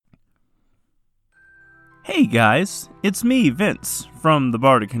Hey guys, it's me, Vince, from the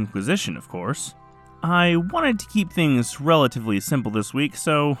Bardic Inquisition, of course. I wanted to keep things relatively simple this week,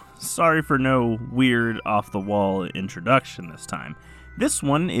 so sorry for no weird, off-the-wall introduction this time. This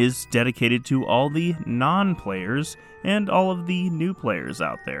one is dedicated to all the non-players and all of the new players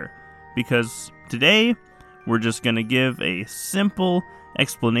out there, because today we're just going to give a simple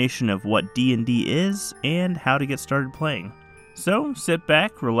explanation of what D&D is and how to get started playing. So sit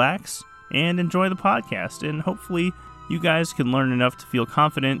back, relax, and enjoy the podcast, and hopefully you guys can learn enough to feel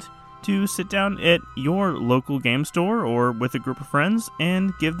confident to sit down at your local game store or with a group of friends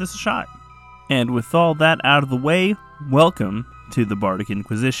and give this a shot. And with all that out of the way, welcome to the Bardic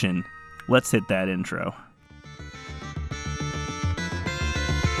Inquisition. Let's hit that intro.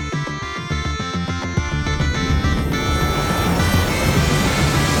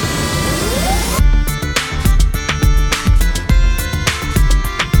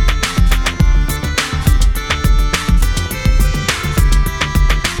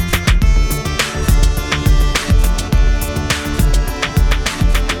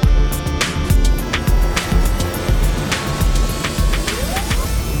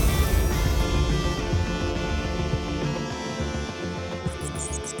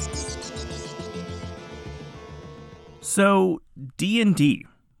 So, D&D,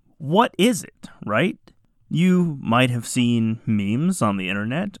 what is it, right? You might have seen memes on the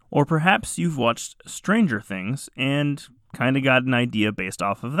internet, or perhaps you've watched Stranger Things and kind of got an idea based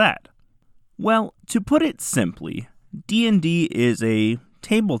off of that. Well, to put it simply, D&D is a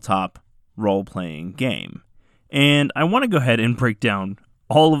tabletop role-playing game, and I want to go ahead and break down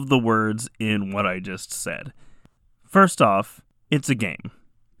all of the words in what I just said. First off, it's a game.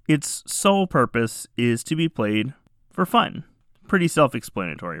 Its sole purpose is to be played for fun. Pretty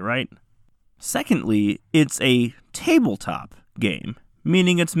self-explanatory, right? Secondly, it's a tabletop game,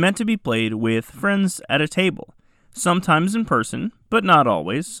 meaning it's meant to be played with friends at a table, sometimes in person, but not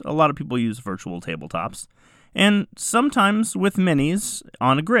always. A lot of people use virtual tabletops, and sometimes with minis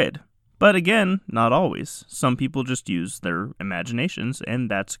on a grid. But again, not always. Some people just use their imaginations, and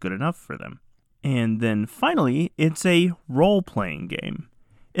that's good enough for them. And then finally, it's a role-playing game.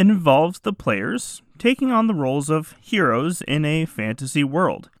 It involves the players taking on the roles of heroes in a fantasy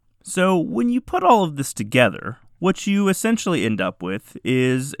world. So when you put all of this together, what you essentially end up with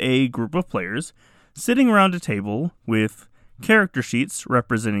is a group of players sitting around a table with character sheets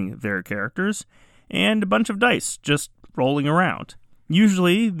representing their characters and a bunch of dice just rolling around.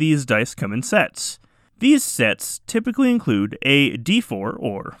 Usually these dice come in sets. These sets typically include a D4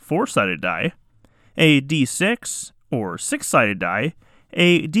 or 4-sided die, a D6 or 6-sided die,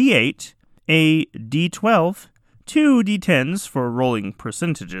 a D8, a D12, 2 D10s for rolling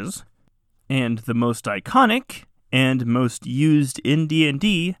percentages, and the most iconic and most used in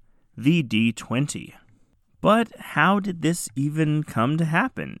D&D, the D20. But how did this even come to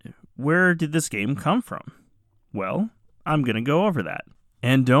happen? Where did this game come from? Well, I'm going to go over that.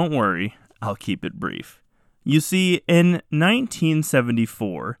 And don't worry, I'll keep it brief. You see, in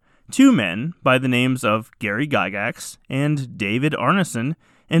 1974, two men by the names of Gary Gygax and David Arneson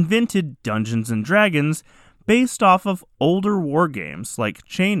invented Dungeons & Dragons based off of older war games like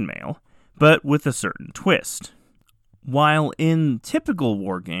Chainmail, but with a certain twist. While in typical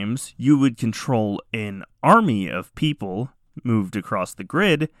war games, you would control an army of people moved across the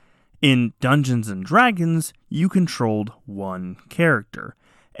grid, in Dungeons & Dragons, you controlled one character.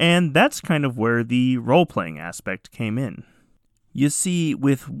 And that's kind of where the role-playing aspect came in. You see,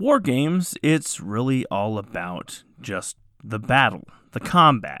 with war games, it's really all about just the battle, the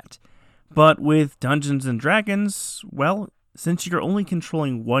combat. But with Dungeons & Dragons, well, since you're only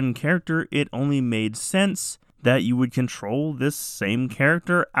controlling one character, it only made sense that you would control this same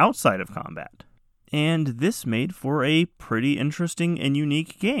character outside of combat. And this made for a pretty interesting and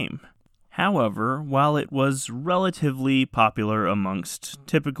unique game. However, while it was relatively popular amongst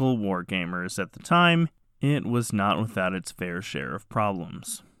typical wargamers at the time, it was not without its fair share of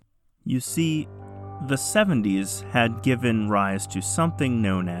problems. You see, the 70s had given rise to something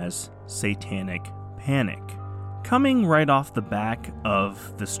known as Satanic Panic. Coming right off the back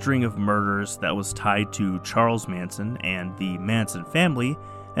of the string of murders that was tied to Charles Manson and the Manson family,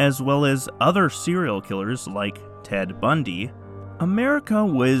 as well as other serial killers like Ted Bundy, America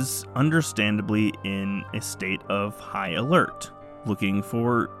was understandably in a state of high alert, looking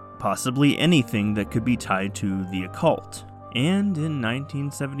for possibly anything that could be tied to the occult. And in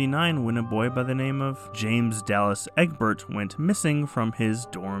 1979, when a boy by the name of James Dallas Egbert went missing from his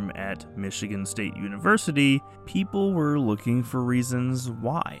dorm at Michigan State University, people were looking for reasons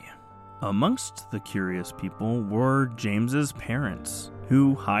why. Amongst the curious people were James's parents,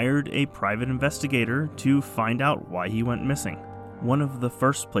 who hired a private investigator to find out why he went missing. One of the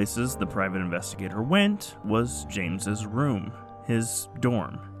first places the private investigator went was James's room, his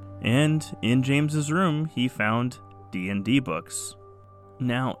dorm. And in James's room, he found D&D books.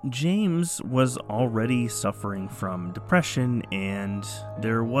 Now, James was already suffering from depression and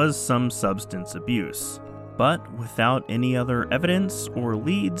there was some substance abuse. But without any other evidence or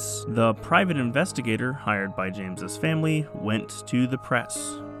leads, the private investigator hired by James's family went to the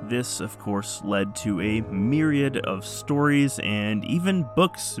press. This, of course, led to a myriad of stories and even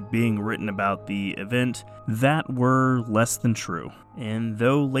books being written about the event that were less than true. And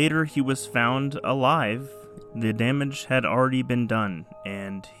though later he was found alive, the damage had already been done,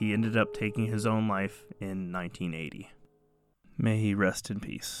 and he ended up taking his own life in 1980. May he rest in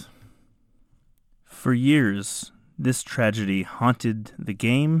peace. For years, this tragedy haunted the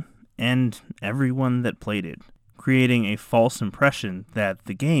game and everyone that played it, creating a false impression that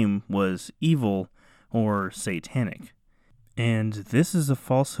the game was evil or satanic. And this is a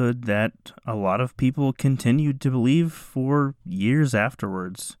falsehood that a lot of people continued to believe for years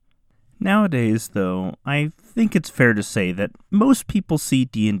afterwards. Nowadays, though, I think it's fair to say that most people see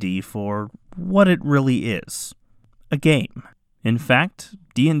D&D for what it really is, a game. In fact,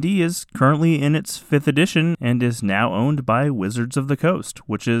 D&D is currently in its 5th edition and is now owned by Wizards of the Coast,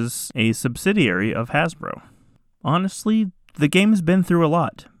 which is a subsidiary of Hasbro. Honestly, the game has been through a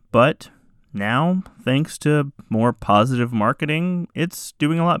lot, but now, thanks to more positive marketing, it's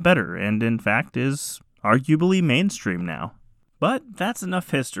doing a lot better and in fact is arguably mainstream now. But that's enough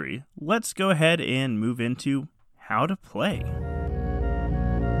history. Let's go ahead and move into how to play.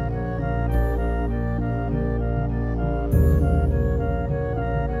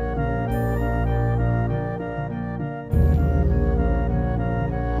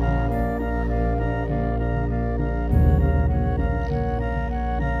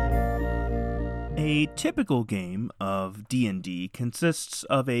 A typical game of D&D consists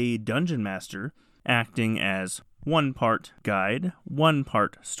of a dungeon master acting as 1 part guide, 1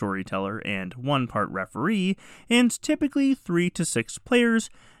 part storyteller, and 1 part referee, and typically 3 to 6 players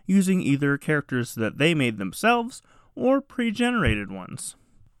using either characters that they made themselves or pre-generated ones.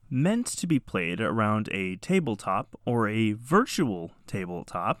 Meant to be played around a tabletop or a virtual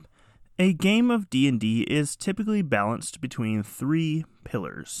tabletop, a game of D&D is typically balanced between 3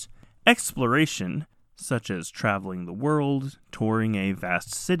 pillars. Exploration, such as traveling the world, touring a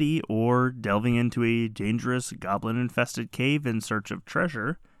vast city, or delving into a dangerous goblin-infested cave in search of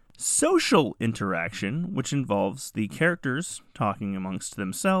treasure. Social interaction, which involves the characters talking amongst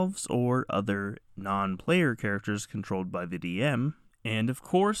themselves or other non-player characters controlled by the DM. And of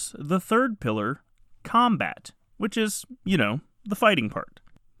course, the third pillar, combat, which is, the fighting part.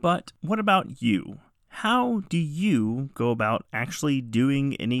 But what about you? How do you go about actually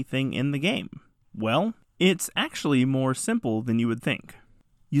doing anything in the game? Well, it's actually more simple than you would think.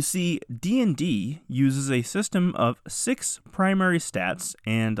 You see, D&D uses a system of 6 primary stats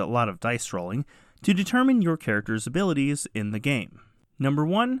and a lot of dice rolling to determine your character's abilities in the game. Number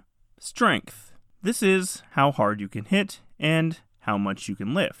 1, strength. This is how hard you can hit and how much you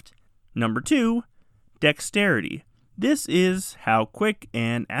can lift. Number 2, dexterity. This is how quick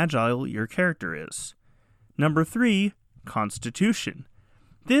and agile your character is. Number 3, constitution.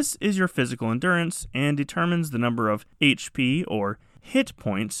 This is your physical endurance and determines the number of HP or hit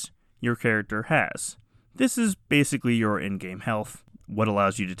points your character has. This is basically your in-game health, what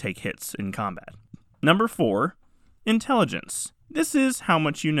allows you to take hits in combat. Number 4, intelligence. This is how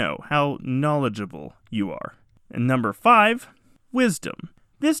much you know, how knowledgeable you are. And number 5, wisdom.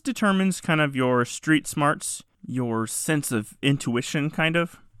 This determines kind of your street smarts, your sense of intuition kind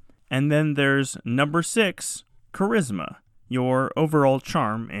of. And then there's number 6, charisma, your overall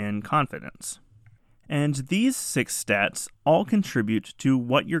charm and confidence. And these 6 stats all contribute to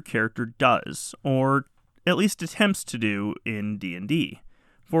what your character does, or at least attempts to do in D&D.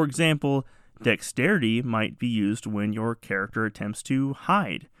 For example, dexterity might be used when your character attempts to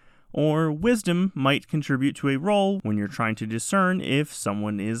hide, or wisdom might contribute to a roll when you're trying to discern if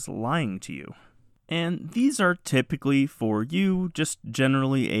someone is lying to you. And these are typically for you, just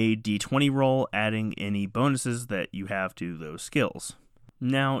generally a d20 roll, adding any bonuses that you have to those skills.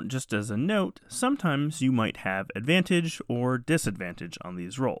 Now, just as a note, sometimes you might have advantage or disadvantage on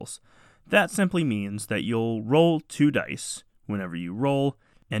these rolls. That simply means that you'll roll 2 dice whenever you roll,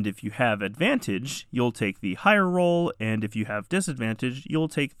 and if you have advantage, you'll take the higher roll, and if you have disadvantage, you'll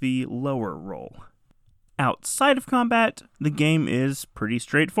take the lower roll. Outside of combat, the game is pretty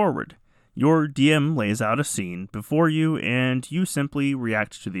straightforward. Your DM lays out a scene before you, and you simply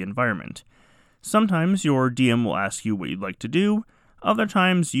react to the environment. Sometimes your DM will ask you what you'd like to do. Other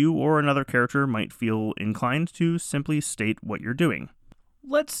times, you or another character might feel inclined to simply state what you're doing.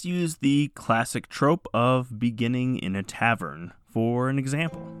 Let's use the classic trope of beginning in a tavern for an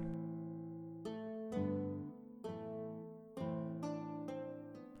example.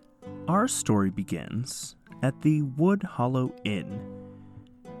 Our story begins at the Wood Hollow Inn.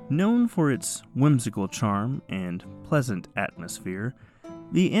 Known for its whimsical charm and pleasant atmosphere,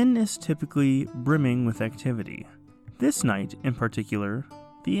 the inn is typically brimming with activity. This night, in particular,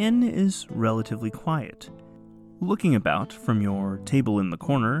 the inn is relatively quiet. Looking about from your table in the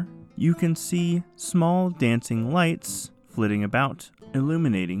corner, you can see small dancing lights flitting about,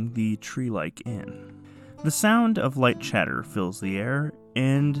 illuminating the tree-like inn. The sound of light chatter fills the air,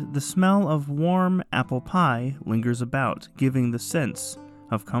 and the smell of warm apple pie lingers about, giving the sense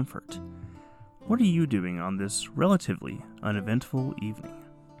of comfort. What are you doing on this relatively uneventful evening?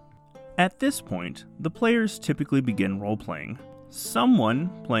 At this point, the players typically begin role-playing. Someone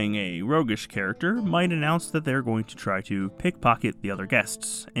playing a roguish character might announce that they're going to try to pickpocket the other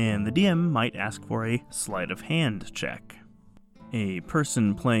guests, and the DM might ask for a sleight of hand check. A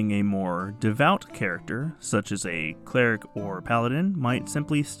person playing a more devout character, such as a cleric or paladin, might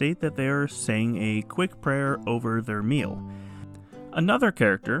simply state that they are saying a quick prayer over their meal. Another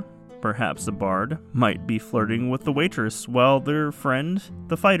character, perhaps a bard, might be flirting with the waitress while their friend,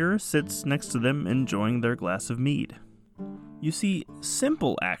 the fighter, sits next to them enjoying their glass of mead. You see,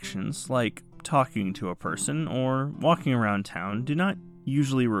 simple actions like talking to a person or walking around town do not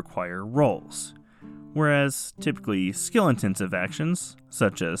usually require rolls, whereas typically skill-intensive actions,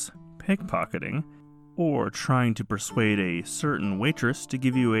 such as pickpocketing, or trying to persuade a certain waitress to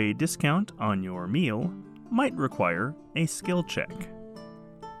give you a discount on your meal, might require a skill check.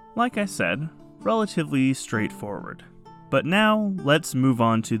 Like I said, relatively straightforward. But now, let's move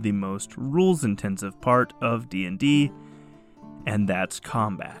on to the most rules-intensive part of D&D, and that's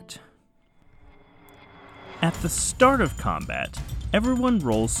combat. At the start of combat, everyone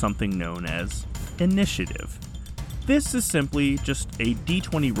rolls something known as initiative. This is simply just a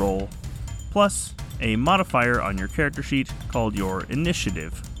d20 roll, plus a modifier on your character sheet called your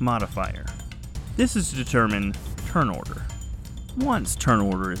initiative modifier. This is to determine turn order. Once turn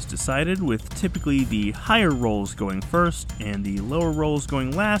order is decided, with typically the higher rolls going first and the lower rolls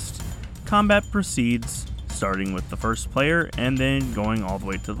going last, combat proceeds, starting with the first player and then going all the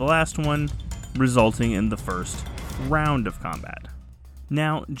way to the last one, resulting in the first round of combat.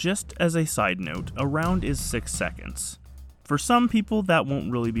 Now, just as a side note, a round is 6 seconds. For some people, that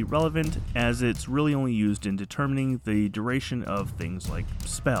won't really be relevant, as it's really only used in determining the duration of things like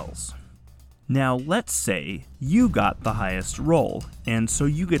spells. Now, let's say you got the highest roll, and so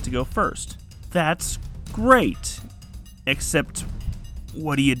you get to go first. That's great! Except,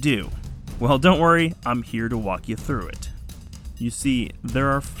 what do you do? Well, don't worry, I'm here to walk you through it. You see, there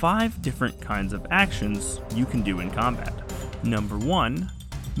are 5 different kinds of actions you can do in combat. Number 1,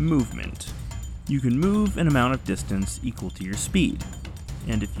 movement. You can move an amount of distance equal to your speed.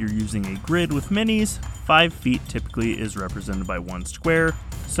 And if you're using a grid with minis, 5 feet typically is represented by 1 square,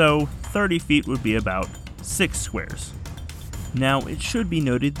 so 30 feet would be about 6 squares. Now, it should be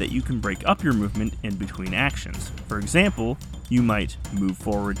noted that you can break up your movement in between actions. For example, you might move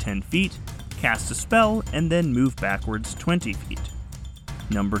forward 10 feet, cast a spell, and then move backwards 20 feet.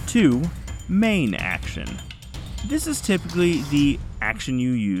 Number 2, main action. This is typically the action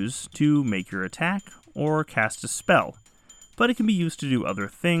you use to make your attack or cast a spell, but it can be used to do other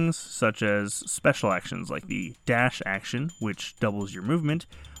things, such as special actions like the dash action, which doubles your movement,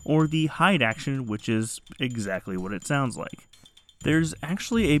 or the hide action, which is exactly what it sounds like. There's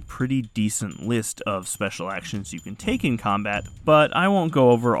actually a pretty decent list of special actions you can take in combat, but I won't go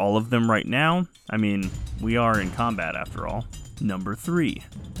over all of them right now. I mean, we are in combat after all. Number 3,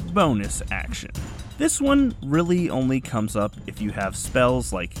 bonus action. This one really only comes up if you have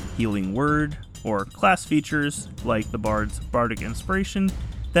spells like Healing Word, or class features like the Bard's Bardic Inspiration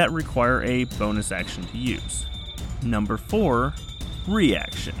that require a bonus action to use. Number 4,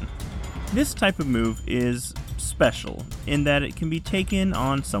 reaction. This type of move is special in that it can be taken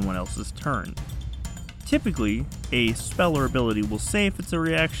on someone else's turn. Typically, a spell or ability will say if it's a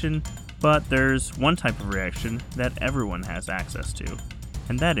reaction, but there's one type of reaction that everyone has access to,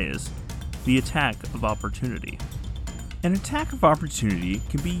 and that is the attack of opportunity. An attack of opportunity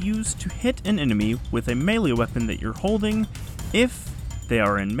can be used to hit an enemy with a melee weapon that you're holding if they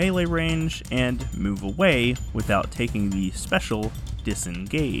are in melee range and move away without taking the special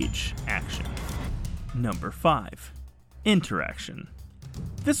disengage action. Number 5, interaction.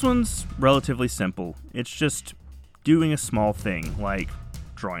 This one's relatively simple. It's just doing a small thing, like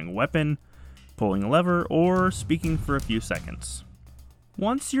drawing a weapon, pulling a lever, or speaking for a few seconds.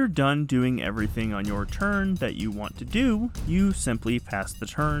 Once you're done doing everything on your turn that you want to do, you simply pass the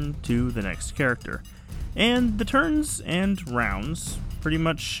turn to the next character. And the turns and rounds pretty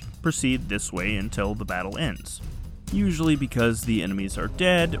much proceed this way until the battle ends. Usually because the enemies are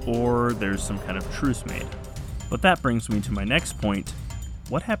dead or there's some kind of truce made. But that brings me to my next point.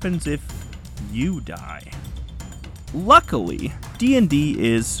 What happens if you die? Luckily, D&D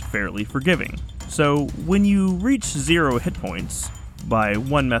is fairly forgiving. So when you reach 0 hit points, by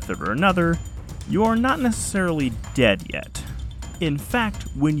one method or another, you're not necessarily dead yet. In fact,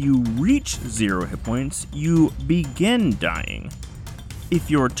 when you reach 0 hit points, you begin dying.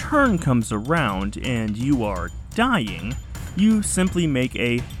 If your turn comes around and you are dying, you simply make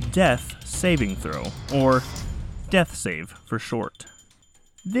a death saving throw, or death save for short.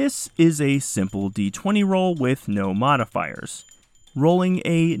 This is a simple d20 roll with no modifiers. Rolling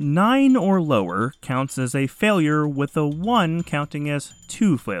a 9 or lower counts as a failure, with a 1 counting as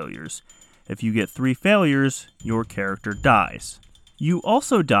 2 failures. If you get 3 failures, your character dies. You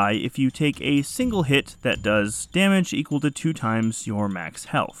also die if you take a single hit that does damage equal to 2 times your max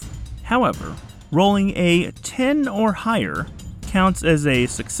health. However, rolling a 10 or higher counts as a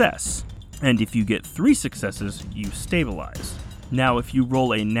success, and if you get 3 successes, you stabilize. Now, if you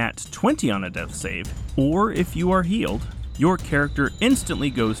roll a nat 20 on a death save, or if you are healed, your character instantly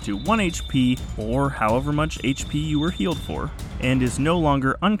goes to 1 HP, or however much HP you were healed for, and is no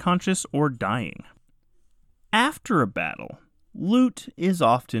longer unconscious or dying. After a battle, loot is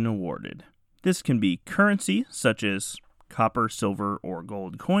often awarded. This can be currency, such as copper, silver, or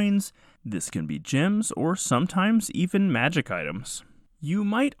gold coins. This can be gems, or sometimes even magic items. You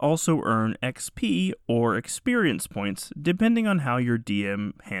might also earn XP or experience points, depending on how your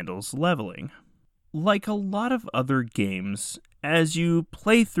DM handles leveling. Like a lot of other games, as you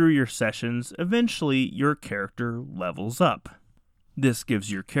play through your sessions, eventually your character levels up. This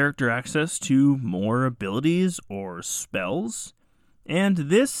gives your character access to more abilities or spells, and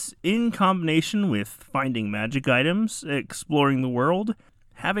this, in combination with finding magic items, exploring the world,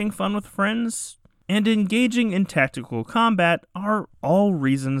 having fun with friends, and engaging in tactical combat, are all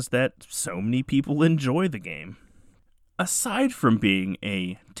reasons that so many people enjoy the game. Aside from being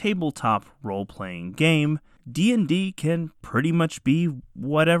a tabletop role-playing game, D&D can pretty much be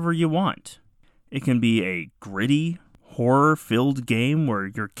whatever you want. It can be a gritty, horror-filled game where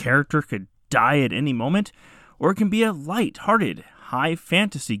your character could die at any moment, or it can be a light-hearted,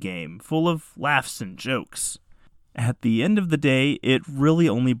 high-fantasy game full of laughs and jokes. At the end of the day, it really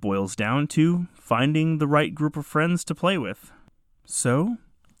only boils down to finding the right group of friends to play with. So,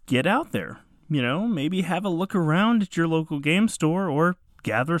 get out there. Maybe have a look around at your local game store, or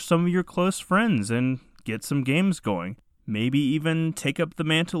gather some of your close friends and get some games going. Maybe even take up the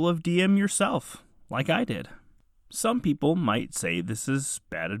mantle of DM yourself, like I did. Some people might say this is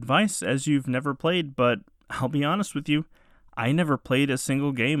bad advice as you've never played, but I'll be honest with you, I never played a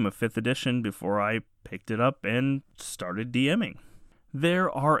single game of 5th edition before I picked it up and started DMing.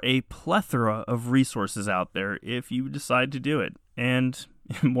 There are a plethora of resources out there if you decide to do it, and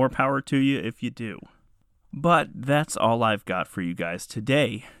more power to you if you do. But that's all I've got for you guys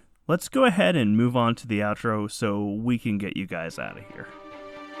today. Let's go ahead and move on to the outro so we can get you guys out of here.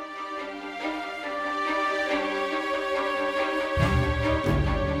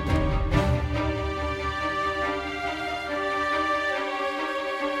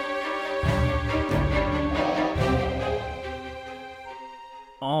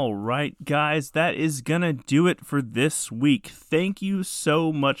 Alright guys, that is gonna do it for this week. Thank you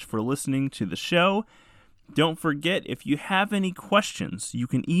so much for listening to the show. Don't forget, if you have any questions, you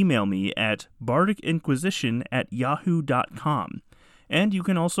can email me at bardicinquisition@yahoo.com. And you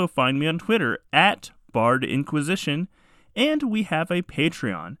can also find me on Twitter at bardinquisition. And we have a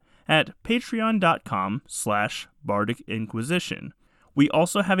Patreon at patreon.com/bardicinquisition. We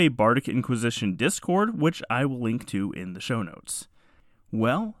also have a Bardic Inquisition Discord, which I will link to in the show notes.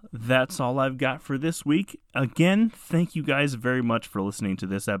 Well, that's all I've got for this week. Again, thank you guys very much for listening to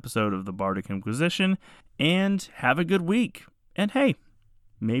this episode of the Bardic Inquisition, and have a good week. And hey,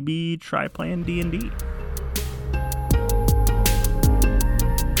 maybe try playing D&D.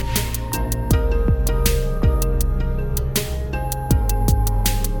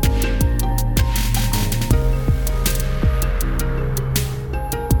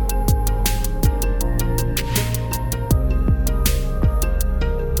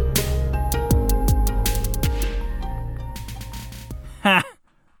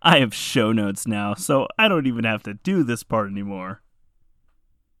 I have show notes now, so I don't even have to do this part anymore.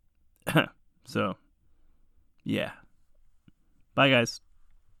 So, yeah. Bye, guys.